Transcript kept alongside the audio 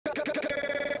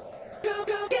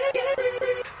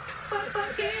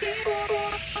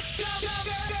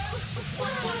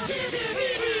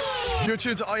You're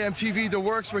tuned to IMTV, the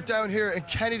WorX. We're down here in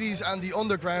Kennedy's and the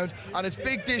Underground, and it's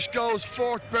Big Dish Go's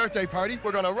 4th birthday party.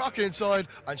 We're going to rock inside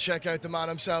and check out the man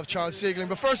himself, Charles Seigling.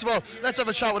 But first of all, let's have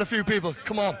a chat with a few people.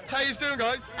 Come on. How you doing,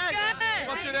 guys? Good.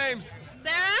 What's your names?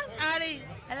 Sarah, Addie,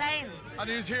 Elaine. And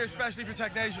he's here especially for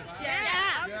Technasia.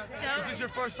 Yeah. Is this your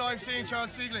first time seeing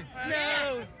Charles Seigling?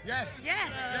 No. Yes. Yes.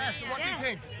 Yes. What do you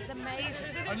think? It's amazing.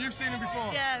 And you've seen him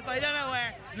before? Yeah, but I don't know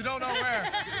where. You don't know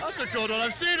where? That's a good one.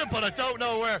 I've seen it, but I don't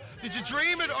know where. Did you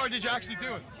dream it or did you actually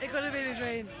do it? It could have been a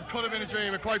dream. It could have been a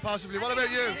dream, quite possibly. What about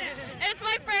you? It's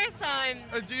my first time.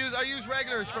 I use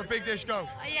regulars for Big Dish Go.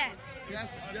 Yes.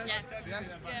 Yes.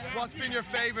 Yeah. What's been your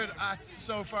favourite act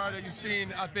so far that you've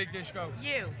seen at Big Dish Go?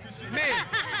 You. Me?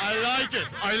 I like it.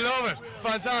 I love it.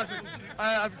 Fantastic.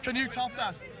 Can you top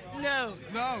that? No.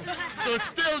 No. So it's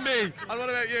still me. And what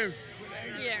about you?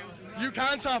 Yeah. You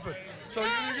can top it. So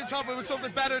you can top it with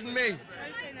something better than me.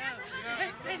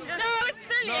 I say no. No, it's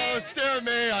still you. No, it's still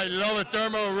me. I love it.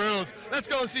 Dermo rules. Let's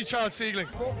go and see Charles Seigling.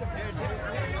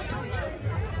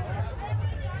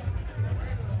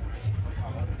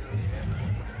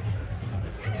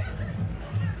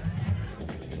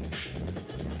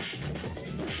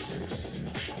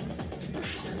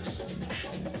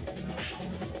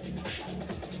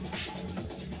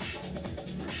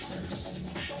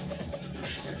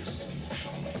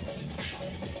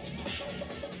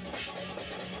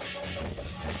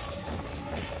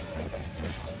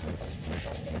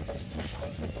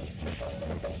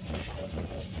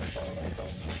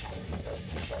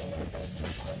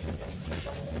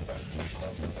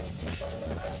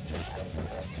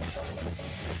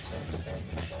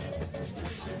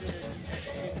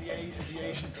 The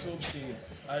Asian club scene,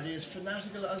 are they as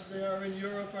fanatical as they are in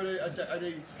Europe? Are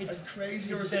they as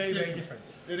crazy, or is it very different?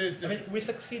 It is different. I mean, we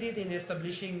succeeded in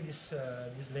establishing these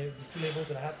two labels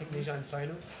that I have, Technasia and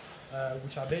Seigling,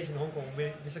 which are based in Hong Kong.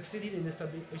 We succeeded in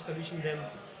establishing them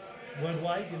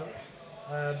worldwide, you know.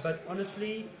 But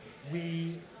honestly,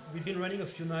 we've been running a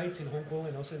few nights in Hong Kong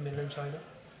and also in mainland China.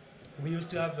 We used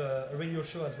to have a radio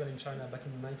show as well in China back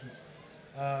in the 90s.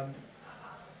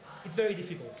 It's very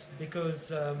difficult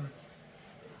because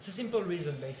it's a simple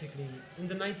reason, basically. In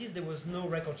the 90s, there was no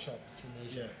record shops in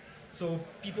Asia. Yeah. So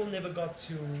people never got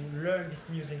to learn this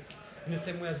music in the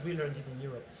same way as we learned it in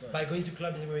Europe. Right. By going to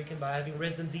clubs in America, by having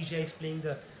resident DJs playing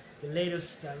the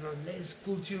latest, latest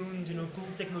cool tunes, you know, cool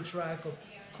techno track or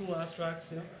cool house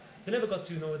tracks, you know. They never got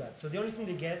to know that. So the only thing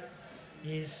they get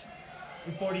is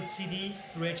imported CD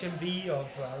through HMV of,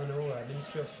 I don't know,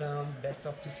 Ministry of Sound, Best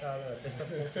of 2000, Best of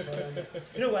 2000,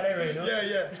 you know, whatever, you know?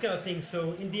 Yeah. This kind of thing.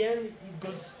 So in the end, it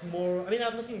goes more, I mean, I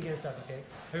have nothing against that, okay?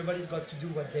 Everybody's got to do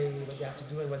what they have to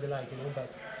do and what they like, you know?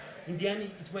 But in the end,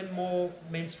 it went more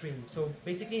mainstream. So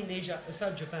basically in Asia,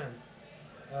 aside Japan,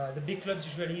 the big clubs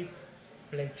usually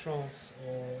play trance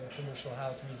or commercial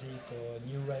house music or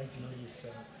new rave, you know, this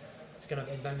kind of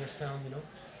headbanger sound, you know?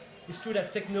 It's true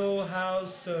that techno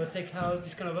house, tech house,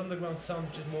 this kind of underground sound,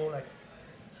 which is more like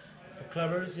for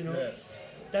clubbers, you know,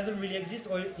 doesn't really exist,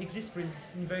 or it exists in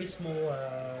very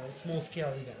small scale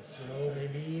events. You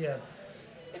know,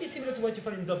 maybe similar to what you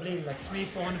find in Dublin, like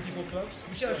 300-400 people clubs,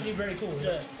 which are actually very cool. You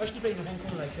know? I actually played in Hong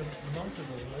Kong like a month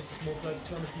ago. You know, it's a small club,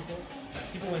 200 people.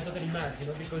 People went totally mad, you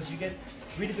know, because you get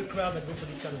really the crowd that go for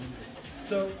this kind of music.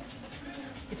 So.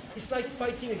 It's like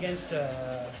fighting against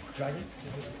a dragon,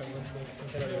 if I want to make some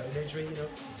kind of imagery, you know.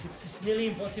 It's nearly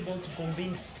impossible to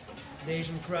convince the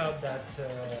Asian crowd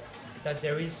that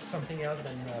there is something else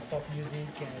than pop music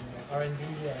and R&B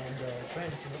and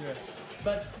trance, you know.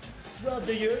 But throughout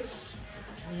the years,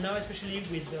 now especially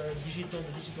with the digital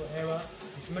era,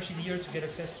 it's much easier to get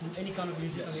access to any kind of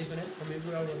music on the internet from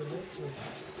everywhere around the world. So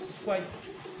it's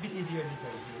a bit easier these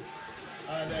days. You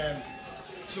know? And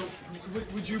so,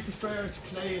 would you prefer to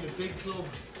play in a big club,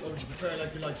 or would you prefer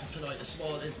like the likes of tonight, a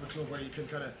small intimate club where you can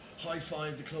kind of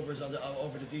high-five the clubbers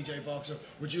over the DJ box, or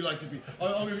would you like to be?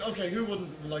 Okay, who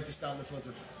wouldn't like to stand in front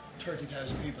of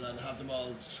 30,000 people and have them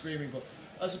all screaming? But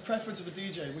as a preference of a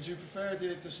DJ, would you prefer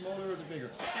the smaller or the bigger?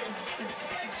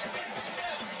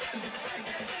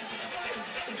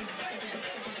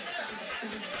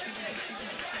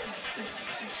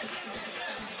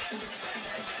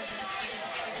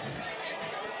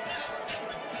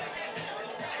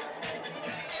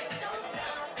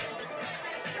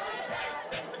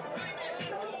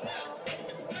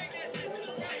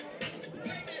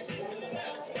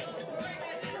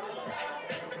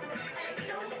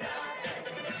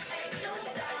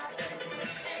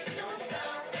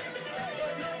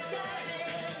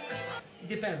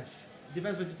 Depends.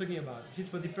 Depends what you're talking about. If it's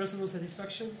for the personal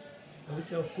satisfaction, I would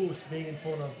say, of course, playing in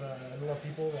front of a lot of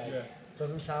people, like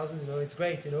dozen thousand, it's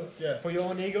great, Yeah. For your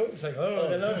own ego, it's like, oh,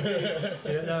 they love me.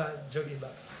 No, joking,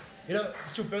 but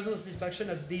it's true. Personal satisfaction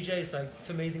as a DJ is like it's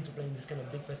amazing to play in this kind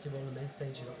of big festival on the main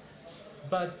stage,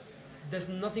 But there's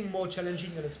nothing more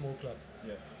challenging than a small club.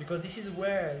 Yeah. Because this is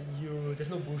where there's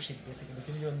no bullshit basically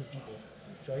between you and the people.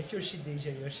 So if you're a shit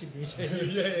DJ, you're a shit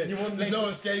DJ. Yeah. You won't There's no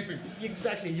escaping.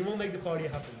 Exactly, you won't make the party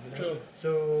happen. Cool.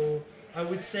 So I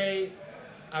would say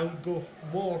I would go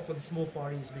more for the small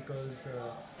parties because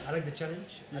I like the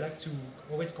challenge. Yeah. I like to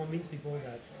always convince people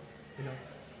that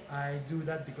I do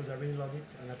that because I really love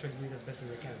it and I try to do it as best as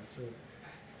I can. So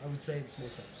I would say it's small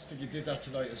clubs. I think you did that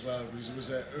tonight as well. It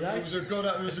was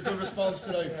a good response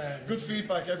tonight. Yeah, good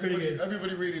feedback.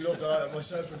 Everybody really loved it,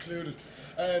 myself included.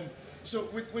 So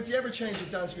with the ever-changing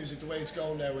dance music, the way it's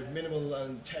going now with minimal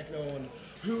and techno, and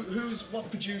what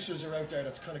producers are out there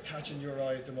that's kind of catching your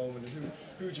eye at the moment, and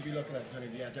who would you be looking at? Kind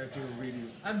of they're doing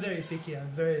really. I'm very picky.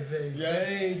 I'm very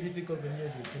very difficult with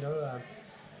music.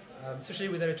 Especially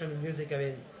with electronic music. I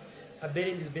mean, I've been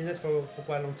in this business for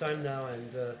quite a long time now,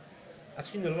 and I've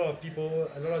seen a lot of people,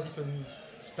 a lot of different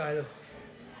style of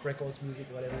records, music,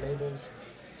 whatever labels.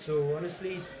 So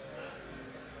honestly,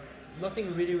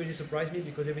 nothing really surprised me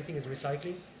because everything is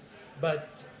recycling.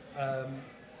 But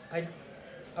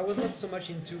I was not so much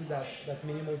into that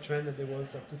minimal trend that there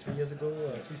was like 2-3 years ago,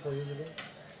 3-4 years ago,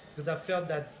 because I felt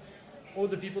that all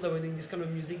the people that were doing this kind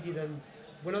of music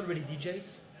were not really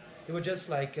DJs. They were just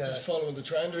like just following the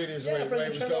trend, really, is the way it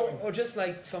was trend, going. or just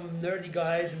like some nerdy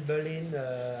guys in Berlin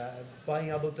buying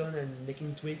Ableton and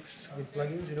making tweaks with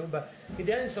plugins, But in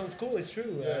the end, it sounds cool. It's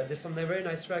true. Yeah. There's some very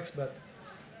nice tracks, but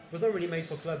it was not really made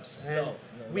for clubs. And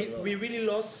No. we really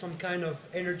lost some kind of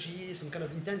energy, some kind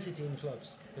of intensity in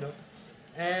clubs,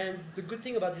 And the good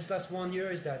thing about this last 1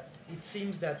 year is that it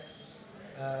seems that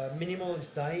minimal is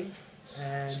dying.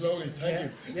 And Slowly, thank you.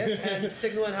 Yeah, and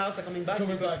techno and house are coming back.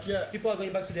 People are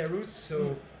going back to their roots.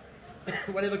 So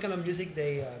whatever kind of music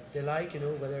they like,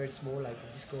 whether it's more like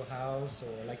disco house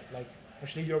or like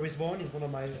actually Joris Vaughan is one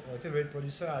of my favorite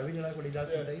producers. I really like what he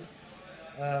does these days,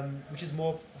 which is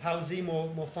more housey,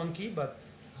 more funky, but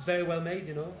very well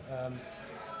made.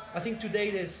 I think today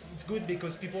it's good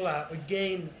because people are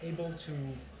again able to,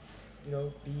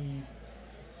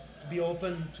 be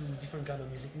open to different kind of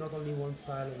music, not only one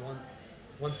style and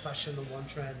one fashion or one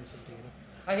trend or something.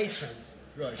 I hate trends.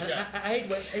 Right. And Yeah. I hate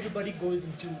when everybody goes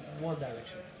into one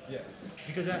direction. Yeah.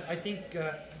 Because I think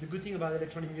the good thing about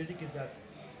electronic music is that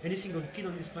any single kid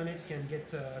on this planet can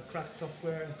get cracked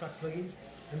software and cracked plugins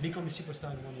and become a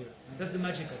superstar in 1 year. That's the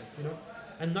magic of it,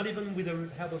 And not even with the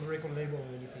help of a record label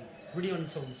or anything. Really on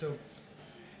its own. So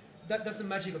that's the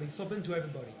magic of it. It's open to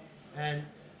everybody. And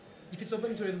if it's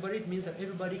open to everybody, it means that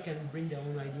everybody can bring their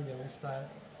own idea, their own style.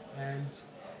 And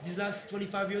these last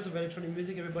 25 years of electronic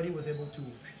music, everybody was able to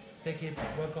take it,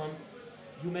 work on.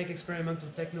 You make experimental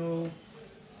techno,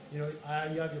 you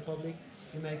have your public.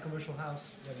 You make commercial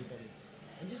house, you have your public.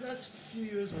 And these last few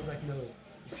years was like, no,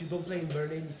 if you don't play in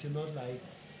Berlin, if you're not like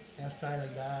hairstyle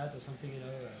like that or something,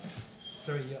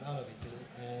 sorry, you're out of it,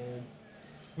 And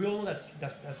we all know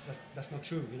that's not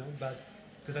true, But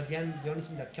because at the end, the only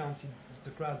thing that counts is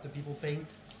the crowd, the people paying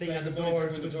at the door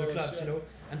to go to the clubs,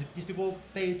 And these people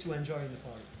pay to enjoy in the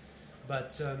party.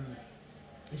 But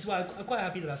this is why I'm quite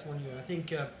happy the last 1 year. I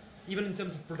think even in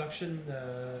terms of production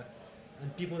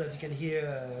and people that you can hear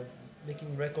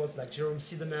making records like Jerome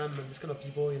Siedemem and this kind of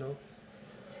people,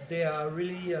 they are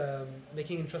really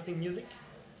making interesting music.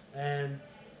 And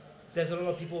there's a lot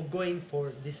of people going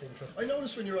for this interest. I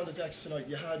noticed when you were on the decks tonight,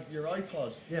 you had your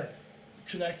iPod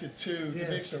connected to the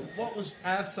mixer. What was? I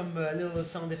have some little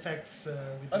sound effects.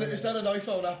 And is that an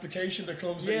iPhone application that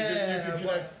comes? Yeah, you can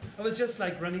connect. I was just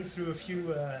like running through a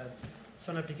few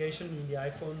sound application in the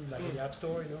iPhone, like in the App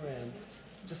Store, and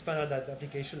just found out that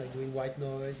application, like doing white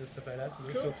noise and stuff like that.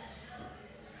 Cool.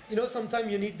 So, sometimes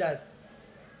you need that.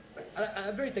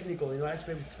 I'm very technical, I like to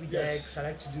play with 3 decks. I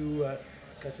like to do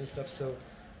cuts and stuff. So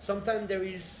sometimes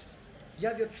you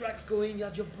have your tracks going, you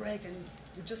have your break, and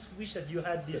you just wish that you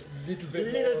had this little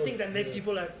thing that make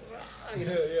people like,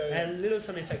 and little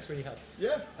sound effects really help.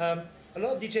 Yeah. A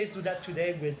lot of DJs do that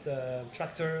today with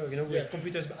Tractor, with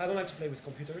computers, but I don't like to play with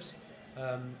computers.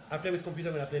 I play with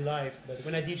computer when I play live, but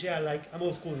when I DJ, I'm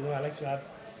old school, I like to have,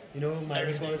 my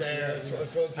Everything records there in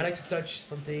front of I like to touch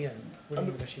something and put it in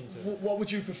the machine. So. What would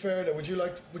you prefer? Though? How do you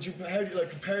like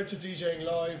compared to DJing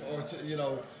live or to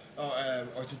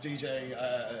or to DJing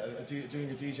doing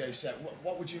a DJ set?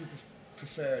 What would you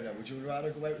prefer now? Would you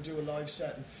rather go out and do a live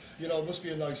set? And, it must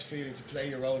be a nice feeling to play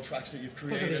your own tracks that you've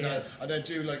created and then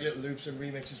do like little loops and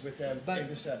remixes with them in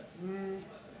the set.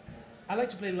 I like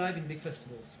to play live in big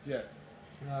festivals. Yeah.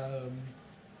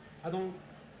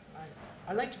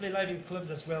 I like to play live in clubs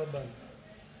as well, but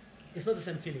it's not the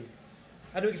same feeling.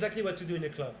 I know exactly what to do in a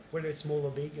club, whether it's small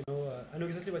or big. I know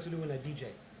exactly what to do when I DJ.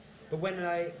 But when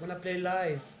I play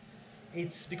live,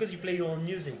 it's because you play your own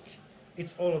music.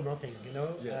 It's all or nothing.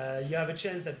 Yeah. You have a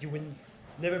chance that you will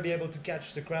never be able to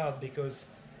catch the crowd because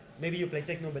maybe you play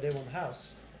techno but they want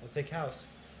house or tech house,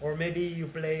 or maybe you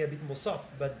play a bit more soft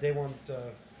but they want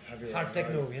hard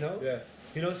techno.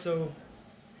 Yeah. So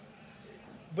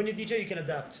when you DJ, you can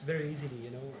adapt very easily.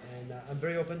 And I'm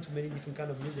very open to many different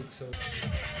kind of music. So.